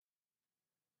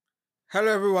Hello,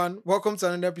 everyone. Welcome to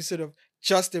another episode of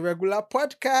Just a Regular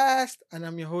Podcast. And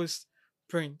I'm your host,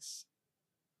 Prince.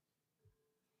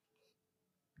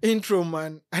 Intro,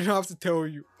 man. I don't have to tell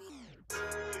you.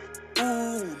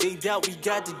 Ooh, they doubt we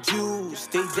got the juice.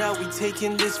 They doubt we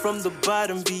taking this from the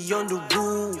bottom beyond the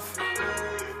roof.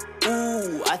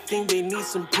 Ooh, I think they need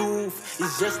some proof.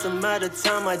 It's just a matter of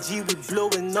time, my G, we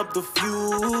blowing up the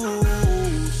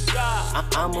fuse.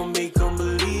 I'ma make them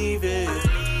believe it.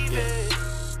 Yeah.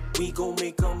 We gon'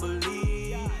 make them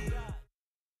believe.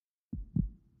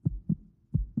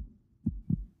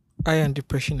 I and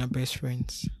depression are best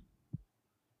friends.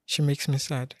 She makes me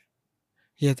sad,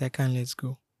 yet I can't let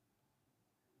go.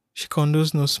 She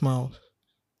condones no smiles.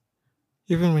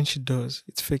 Even when she does,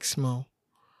 it's fake smile.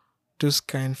 Those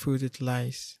kind filled with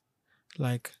lies.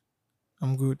 Like,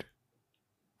 I'm good.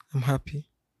 I'm happy.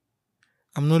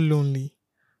 I'm not lonely.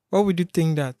 Why would you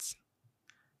think that?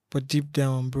 But deep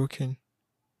down, I'm broken.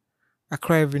 I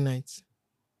cry every night.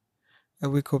 I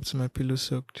wake up to my pillow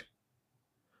soaked.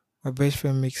 My best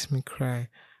friend makes me cry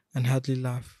and hardly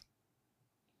laugh.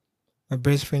 My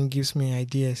best friend gives me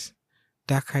ideas,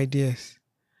 dark ideas,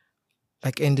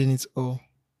 like ending it all,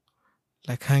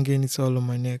 like hanging it all on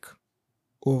my neck,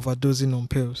 or overdosing on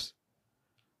pills.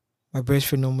 My best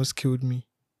friend almost killed me.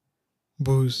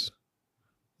 Booze,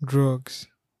 drugs,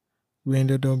 we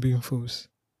ended up being fools.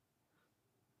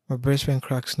 My best friend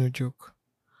cracks no joke.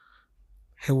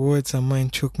 Her words and mine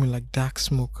choke me like dark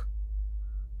smoke.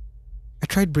 I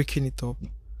tried breaking it up.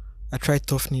 I tried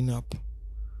toughening up.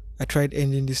 I tried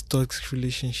ending this toxic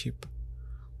relationship.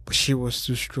 But she was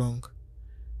too strong.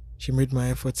 She made my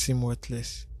effort seem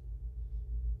worthless.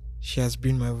 She has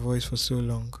been my voice for so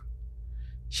long.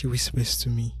 She whispers to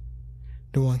me,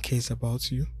 no one cares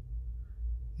about you.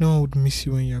 No one would miss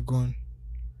you when you're gone.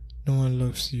 No one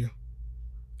loves you.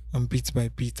 And bit by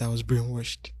bit I was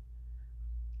brainwashed.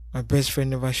 My best friend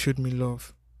never showed me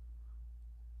love.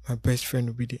 My best friend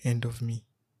will be the end of me.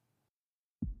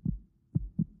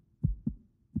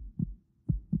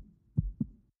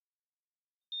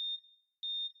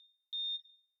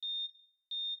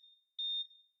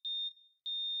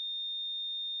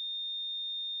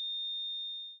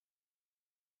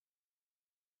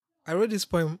 I wrote this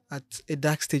poem at a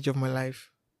dark stage of my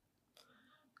life.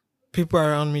 People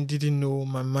around me didn't know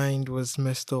my mind was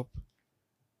messed up.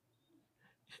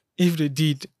 If they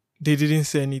did, they didn't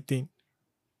say anything.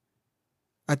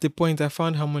 At a point, I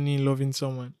found harmony in loving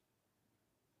someone.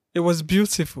 It was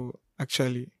beautiful,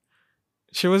 actually.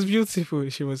 She was beautiful.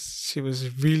 She was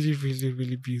really, really,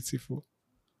 really beautiful.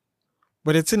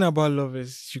 But the thing about love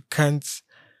is you can't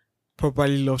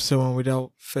properly love someone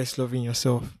without first loving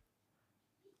yourself.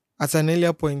 At an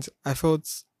earlier point, I felt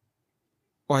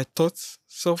or I thought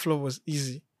self love was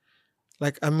easy.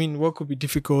 Like, I mean, what could be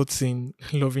difficult in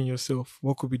loving yourself?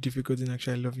 What could be difficult in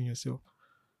actually loving yourself?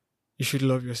 You should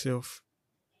love yourself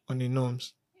on the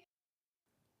norms.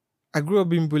 I grew up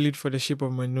being bullied for the shape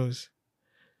of my nose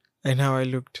and how I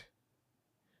looked.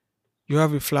 You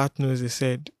have a flat nose, they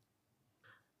said.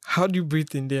 How do you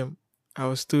breathe in them? I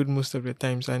was told most of the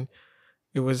times, and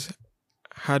it was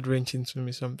heart wrenching to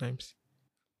me sometimes.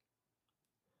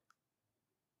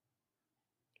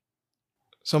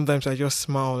 Sometimes I just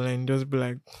smile and just be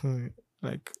like,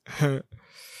 like,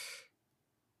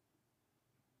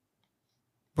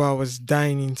 but I was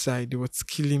dying inside. It was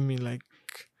killing me. Like,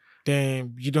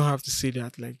 damn, you don't have to say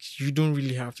that. Like, you don't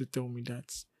really have to tell me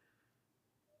that.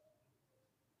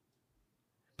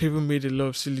 People made a lot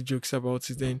of silly jokes about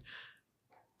it. And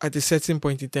at a certain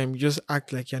point in time, you just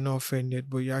act like you're not offended,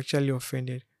 but you're actually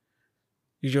offended.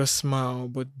 You just smile,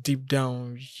 but deep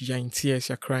down, you're in tears,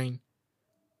 you're crying.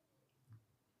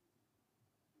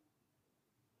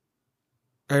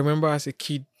 I remember as a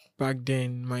kid back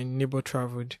then, my neighbor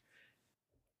traveled.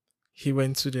 He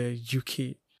went to the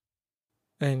UK,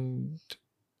 and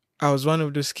I was one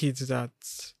of those kids that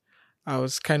I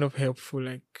was kind of helpful.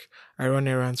 Like, I run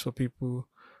errands for people.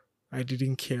 I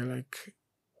didn't care. Like,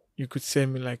 you could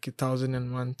send me like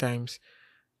 1,001 times.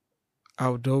 I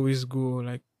would always go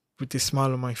like with a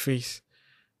smile on my face,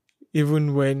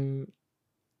 even when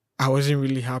I wasn't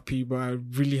really happy, but I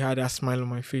really had that smile on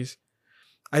my face.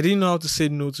 I didn't know how to say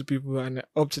no to people, and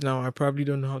up to now, I probably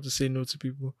don't know how to say no to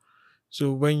people.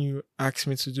 So when you ask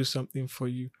me to do something for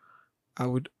you, I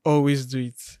would always do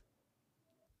it.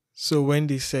 So when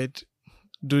they said,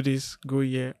 do this, go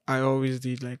here, I always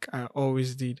did. Like, I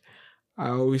always did.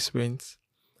 I always went.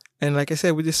 And like I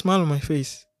said, with a smile on my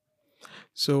face.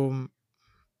 So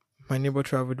my neighbor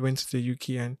traveled, went to the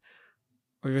UK, and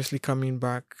obviously coming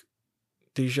back,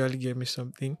 they usually gave me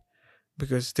something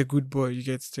because the good boy, you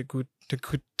get the good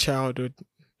child, or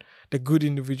the good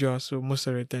individual. So most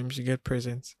of the times you get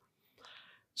presents.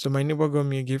 So my neighbor got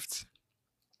me a gift,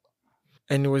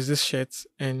 and it was this shirt,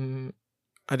 and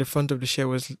at the front of the shirt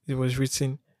was it was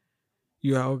written,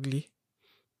 "You are ugly."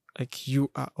 Like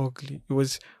you are ugly. It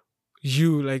was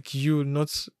you, like you,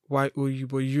 not YOU,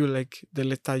 but you, like the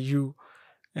letter U,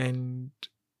 and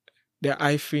the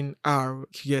hyphen R.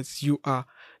 Yes, you are.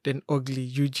 Then ugly,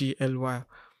 UGLY.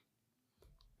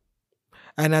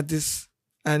 And at this,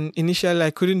 and initially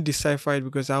I couldn't decipher it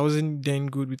because I wasn't then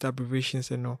good with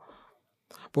abbreviations and all.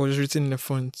 But it was written in the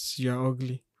font, "You are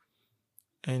ugly,"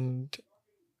 and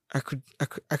I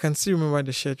can still remember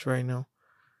the shirt right now.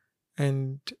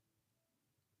 And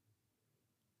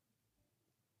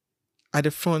at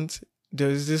the front, there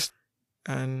was this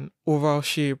an oval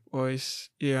shape, or is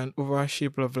yeah, an oval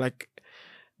shape of like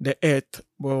the Earth,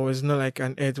 but it was not like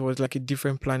an Earth; it was like a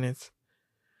different planet.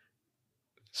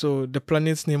 So the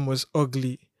planet's name was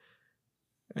Ugly,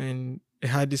 and it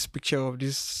had this picture of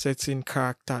this certain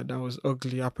character that was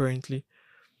ugly apparently,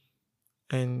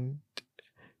 and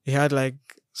it had like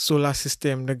solar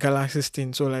system, the galaxy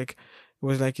system. So like it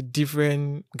was like a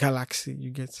different galaxy,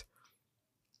 you get.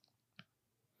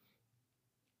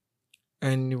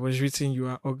 And it was written, "You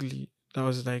are ugly." That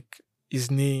was like his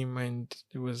name, and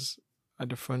it was at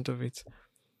the front of it.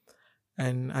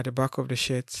 And at the back of the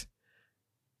shirt,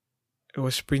 it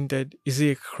was printed, "Is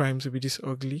it a crime to be this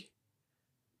ugly?"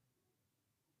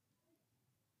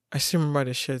 I still remember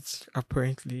the shirt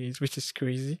apparently, which is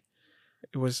crazy.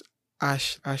 It was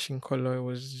ash in color. It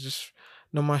was just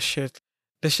normal shirt.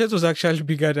 The shirt was actually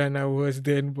bigger than I was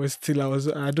then, but still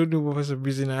I don't know what was the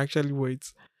reason I actually wore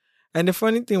it. And the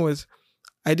funny thing was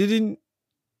I didn't,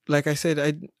 like I said,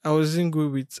 I wasn't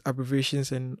good with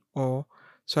abbreviations and all.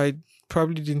 So I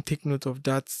probably didn't take note of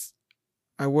that.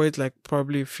 I wore it like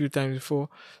probably a few times before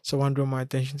someone drew my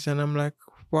attention to, and I'm like,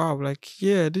 wow, like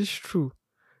yeah, this is true.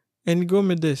 And he got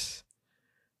me this.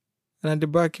 And at the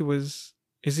back it was,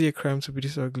 "Is it a crime to be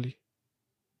this ugly?"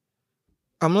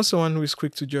 I'm not someone who is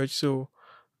quick to judge, so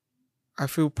I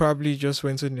feel probably just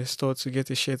went in the store to get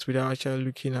a shirt without actually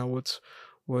looking at what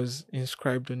was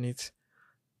inscribed on it.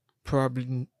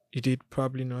 Probably it did,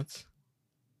 probably not.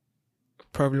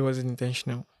 Probably wasn't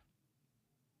intentional.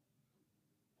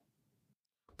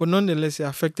 But nonetheless, it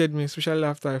affected me, especially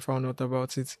after I found out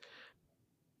about it.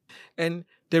 And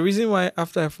the reason why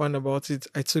after I found about it,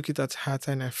 I took it at heart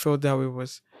and I felt that way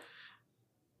was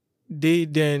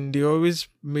they always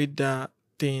made that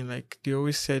thing, like they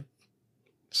always said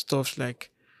stuff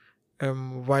like,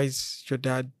 why is your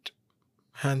dad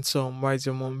handsome? Why is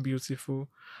your mom beautiful?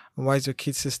 And why is your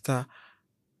kid sister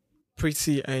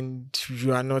pretty and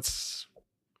you are not?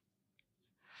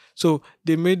 So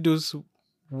they made those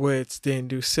words, then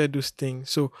they said those things.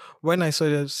 So when I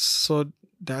saw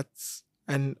that,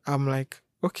 and I'm like,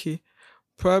 okay,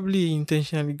 probably he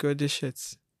intentionally got the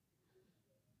shirts.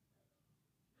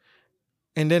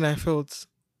 And then I felt,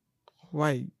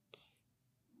 why?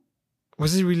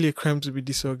 Was it really a crime to be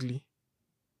this ugly?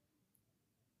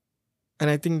 And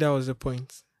I think that was the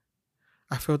point.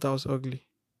 I felt I was ugly.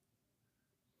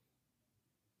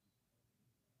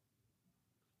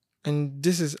 And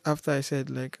this is after I said,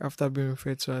 like, after being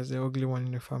referred to as the ugly one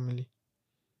in the family.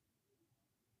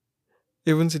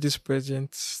 Even to this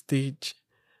present stage,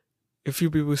 a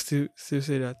few people still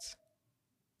say that.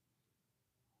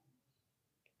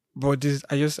 But this,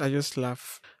 I just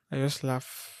laugh. I just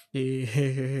laugh.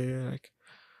 Like,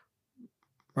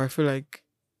 but I feel like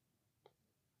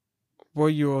what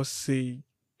you all say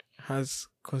has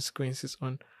consequences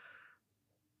on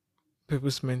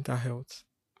people's mental health,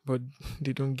 but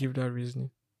they don't give that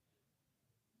reasoning.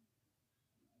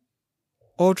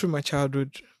 All through my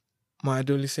childhood, my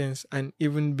adolescence, and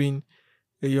even being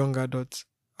a young adult,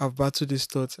 I've battled these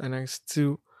thoughts, and I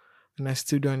still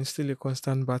do, and it's still a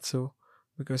constant battle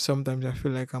because sometimes I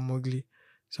feel like I'm ugly.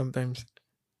 Sometimes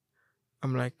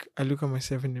I'm like, I look at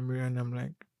myself in the mirror and I'm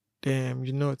like, damn,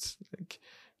 you're not like,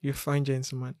 you're fine,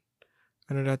 gentleman.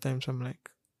 And other times I'm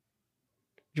like,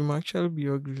 you might actually be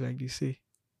ugly, like they say.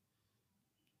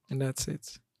 And that's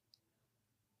it.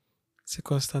 It's a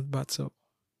constant battle.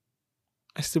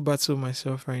 I still battle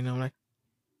myself right now. Like,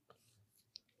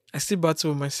 I still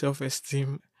battle with my self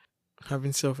esteem,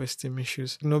 having self esteem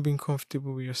issues, not being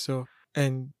comfortable with yourself.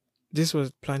 And this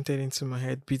was planted into my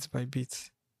head bit by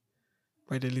bit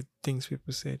by the little things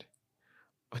people said,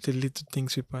 or the little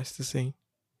things people are still saying.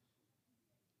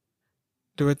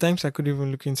 There were times I couldn't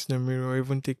even look into the mirror or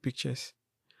even take pictures.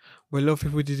 But a lot of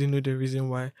people didn't know the reason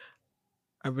why.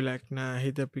 I'd be like, nah, I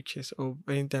hate the pictures. Or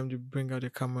anytime they bring out the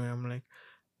camera, I'm like,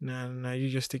 nah, you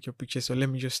just take your pictures, or let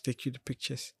me just take you the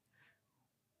pictures.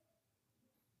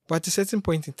 But at a certain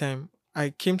point in time, I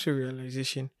came to a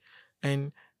realization,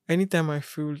 and anytime I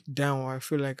feel down or I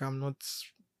feel like I'm not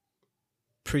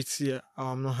pretty or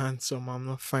I'm not handsome, I'm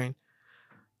not fine,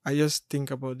 I just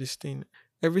think about this thing.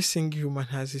 Every single human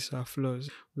has his our flaws.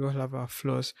 We all have our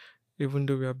flaws. Even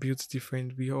though we are built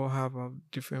different, we all have our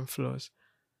different flaws.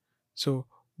 So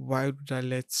why would I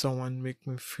let someone make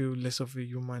me feel less of a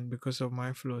human because of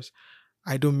my flaws?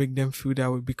 I don't make them feel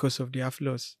that way because of their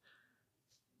flaws.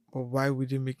 But why would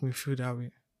they make me feel that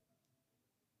way?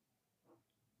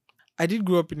 I did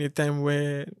grow up in a time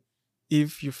where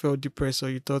if you felt depressed or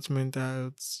you thought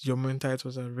your mental health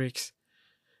was at risk,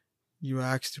 you were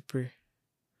asked to pray.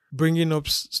 Bringing up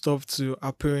stuff to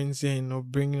our parents then, or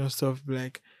bringing up stuff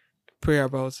like pray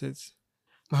about it.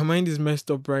 My mind is messed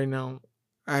up right now,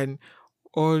 and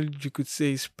all you could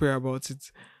say is pray about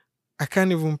it. I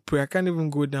can't even pray. I can't even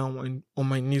go down on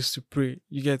my knees to pray.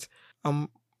 You get? I'm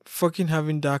fucking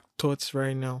having dark thoughts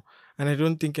right now, and I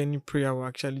don't think any prayer will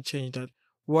actually change that.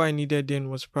 What I needed then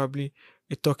was probably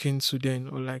a talking to them,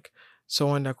 or like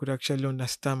someone that could actually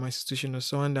understand my situation, or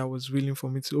someone that was willing for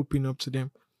me to open up to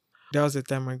them. That was the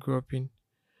time I grew up in.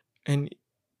 And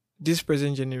this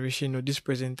present generation or this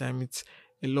present time, it's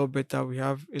a lot better. We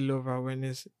have a lot of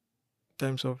awareness in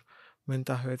terms of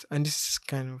mental health, and this is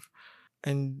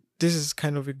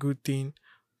kind of a good thing.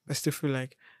 I still feel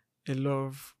like a lot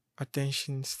of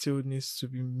attention still needs to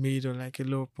be made, or like a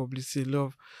lot of publicity, a lot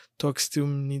of talk still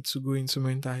needs to go into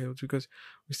mental health, because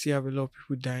we still have a lot of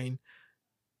people dying.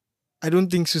 I don't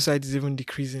think suicide is even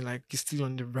decreasing, like it's still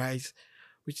on the rise,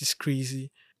 which is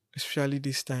crazy, especially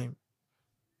this time.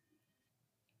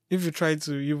 If you try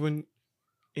to even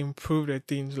improve the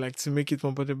things, like to make it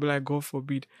comfortable, like God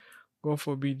forbid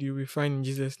you will find in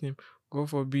Jesus' name. God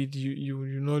forbid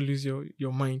you not lose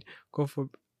your mind. God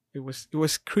forbid. It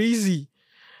was crazy.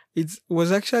 It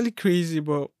was actually crazy,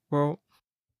 but well,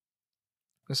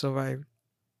 I survived,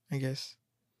 I guess.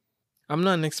 I'm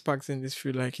not an expert in this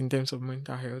field, like in terms of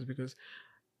mental health, because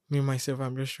me myself,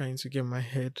 I'm just trying to get my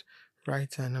head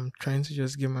right, and I'm trying to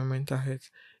just get my mental health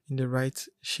in the right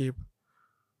shape.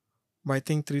 But I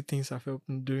think three things have helped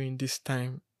me during this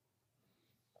time.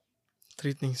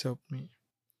 Three things helped me.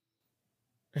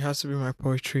 It has to be my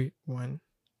poetry one.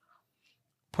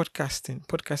 Podcasting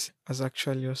has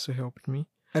actually also helped me.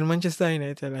 And Manchester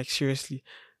United, like seriously,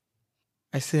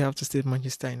 I still have to state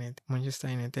Manchester United. Manchester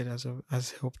United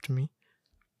has helped me.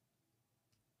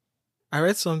 I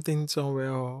read something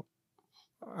somewhere, or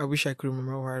I wish I could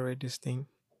remember where I read this thing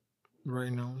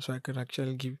right now, so I could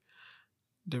actually give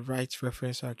the right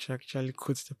reference, or actually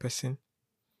quote the person.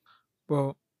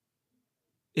 Well,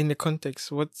 in the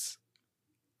context, what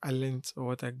I learned or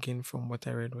what I gained from what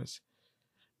I read was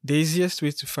the easiest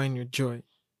way to find your joy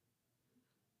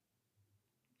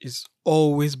is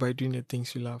always by doing the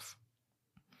things you love.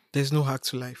 There's no hack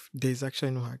to life. There's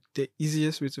actually no hack. The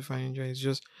easiest way to find joy is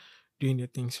just doing the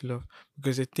things you love,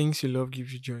 because the things you love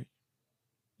give you joy.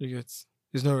 You get?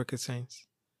 There's no rocket science.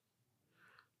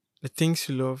 The things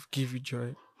you love give you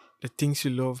joy. The things you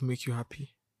love make you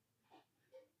happy.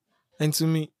 And to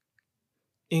me,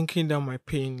 inking down my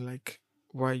pain, like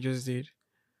what I just did,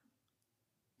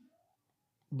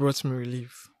 brought me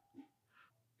relief.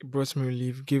 It brought me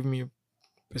relief, gave me a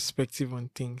perspective on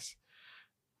things.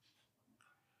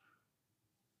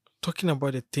 Talking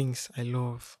about the things I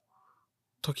love,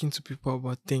 talking to people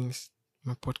about things,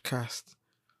 my podcast.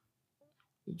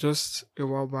 Just a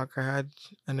while back, I had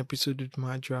an episode with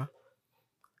Madra,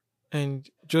 and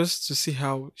just to see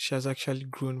how she has actually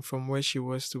grown from where she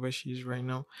was to where she is right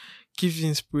now gives you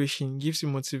inspiration, gives you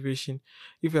motivation.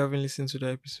 If you haven't listened to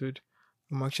the episode,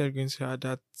 I'm actually going to add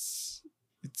that.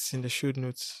 It's in the show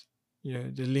notes. Yeah,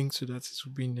 the link to that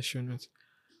will be in the show notes.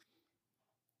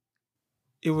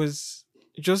 It was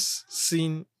just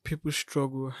seeing people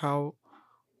struggle, how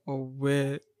or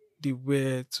where they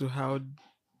were to how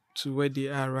to where they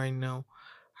are right now,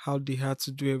 how they had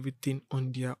to do everything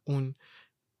on their own,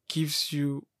 gives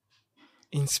you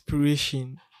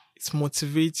inspiration. It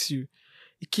motivates you.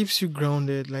 It keeps you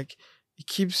grounded. Like it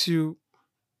keeps you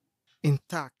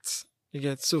intact. You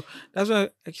get? So that's why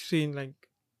I keep saying, like,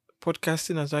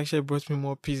 podcasting has actually brought me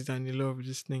more peace than a lot of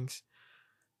these things.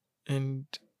 And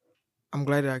I'm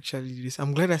glad I actually did this.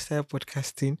 I'm glad I started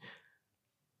podcasting.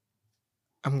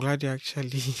 I'm glad you're actually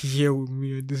here with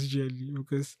me on this journey,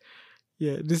 because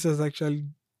yeah, this has actually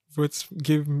what's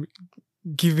giving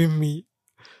me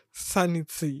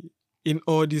sanity in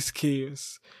all this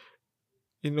chaos,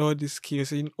 in all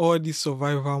this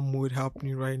survival mode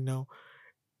happening right now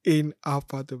in our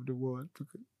part of the world.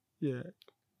 Because, yeah,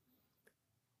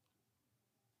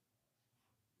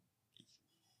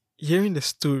 hearing the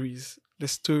stories, the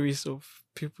stories of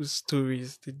people's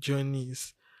stories, the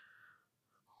journeys.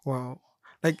 Wow.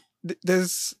 Like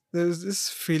there's this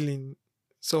feeling,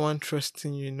 someone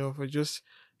trusting you enough, or just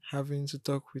having to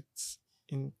talk with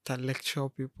intellectual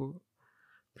people,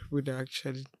 people that are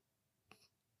actually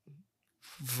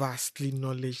vastly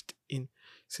knowledge in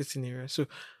certain areas.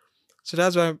 So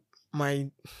that's why my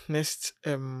next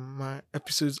my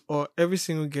episodes, or every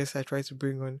single guest I try to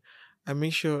bring on, I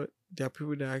make sure there are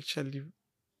people that are actually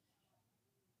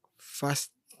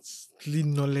vastly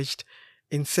knowledge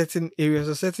in certain areas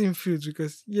or certain fields,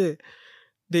 because yeah,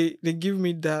 they give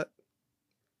me that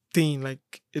thing,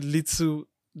 like a little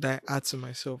that I add to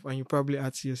myself, and you probably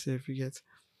add to yourself, you get.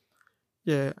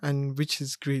 Yeah, and which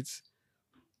is great.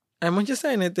 And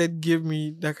Manchester United gave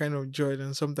me that kind of joy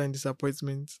and sometimes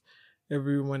disappointment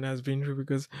everyone has been through,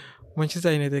 because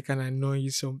Manchester United can annoy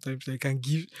you sometimes. They can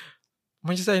give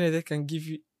Manchester United can give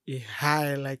you a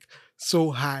high, like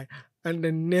so high, and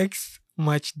the next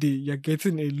match day you're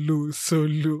getting a low, so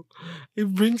low.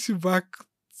 It brings you back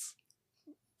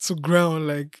to ground.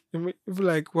 Like you feel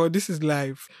like, well, this is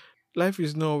life. Life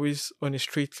is not always on a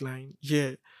straight line.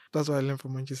 Yeah, that's what I learned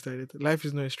from Manchester United. Life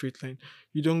is not a straight line.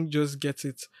 You don't just get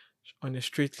it on a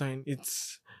straight line.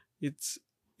 It's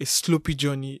a slopey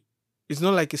journey. It's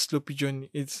not like a slopey journey.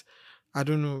 It's, I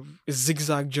don't know, a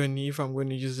zigzag journey, if I'm going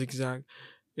to use zigzag.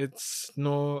 It's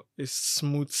not a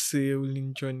smooth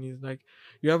sailing journey. It's like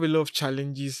you have a lot of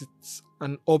challenges. It's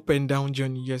an up and down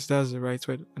journey. Yes, that's the right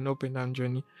word. An up and down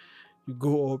journey. You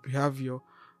go up, you have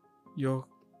your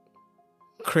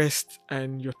crest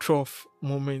and your trough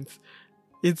moment.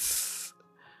 It's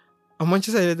a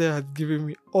Manchester United has given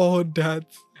me all that.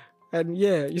 And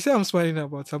yeah, you say I'm smiling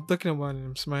about, I'm talking about and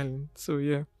I'm smiling. So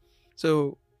yeah.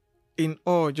 So in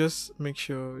all, just make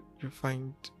sure you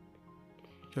find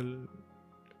your,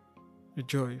 your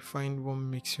joy. Find what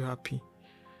makes you happy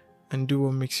and do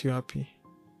what makes you happy.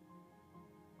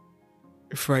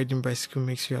 If riding bicycle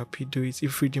makes you happy, do it.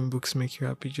 If reading books make you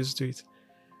happy, just do it.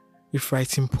 If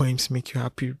writing poems make you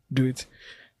happy, do it.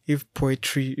 If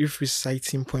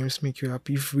reciting poems make you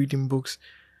happy, if reading books,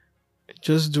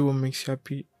 just do what makes you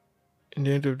happy. In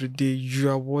the end of the day,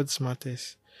 your words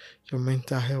matters. Your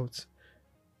mental health.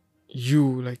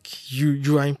 You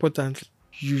are important.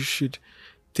 You should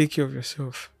take care of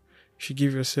yourself. You should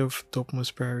give yourself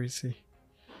topmost priority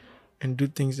and do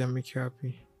things that make you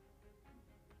happy.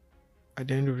 At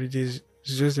the end of the day, it's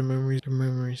just the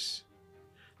memories.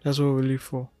 That's what we live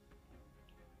for.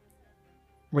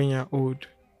 When you're old,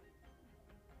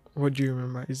 what do you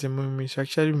remember? It's the memories. You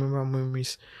actually remember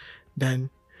memories than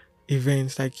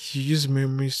events. Like you use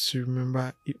memories to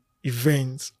remember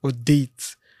events or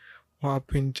dates. What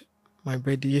happened? My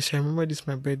birthday. Yes, I remember this.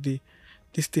 My birthday.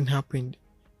 This thing happened.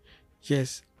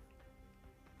 Yes,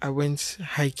 I went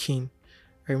hiking.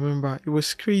 I remember it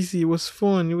was crazy. It was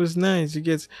fun. It was nice. You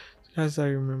get. That's how I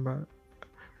remember.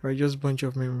 Right, just bunch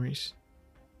of memories.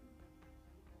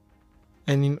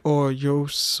 And in all, you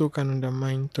also can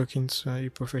undermine talking to a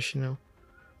professional.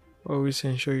 Always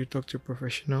ensure you talk to a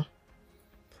professional.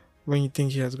 When you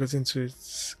think he has gotten to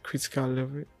its critical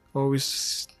level,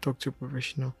 always talk to a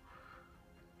professional.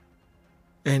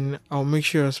 And I'll make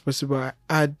sure as possible I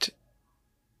add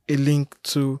a link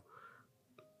to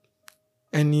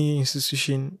any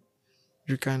institution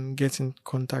you can get in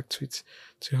contact with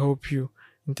to help you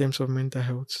in terms of mental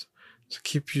health, to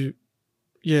keep you,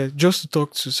 yeah, just to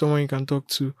talk to someone you can talk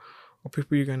to, or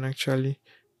people you can actually,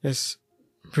 yes,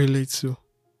 relate to.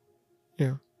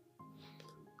 Yeah.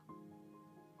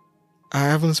 I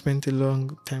haven't spent a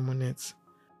long time on it,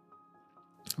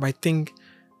 but I think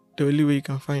the only way you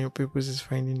can find your purpose is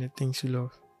finding the things you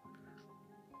love.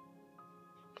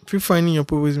 If you're finding your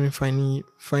purpose means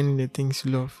finding the things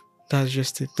you love, that's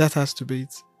just it. That has to be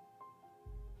it.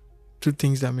 Do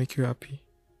things that make you happy.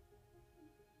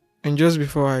 And just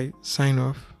before I sign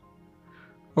off,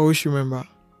 always remember,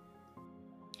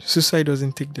 suicide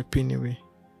doesn't take the pain away.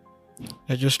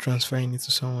 You're just transferring it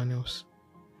to someone else.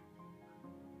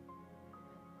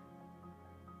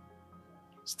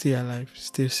 Stay alive,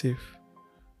 stay safe,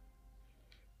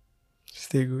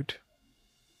 stay good.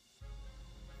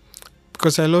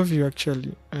 Because I love you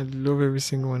actually. I love every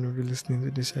single one of you listening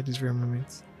to this at this very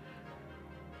moment.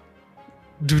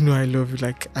 Do know I love you,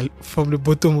 like from the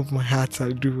bottom of my heart.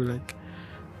 I do, like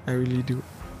I really do.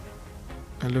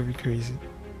 I love you crazy.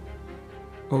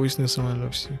 Always know someone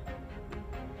loves you.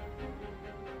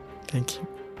 Thank you.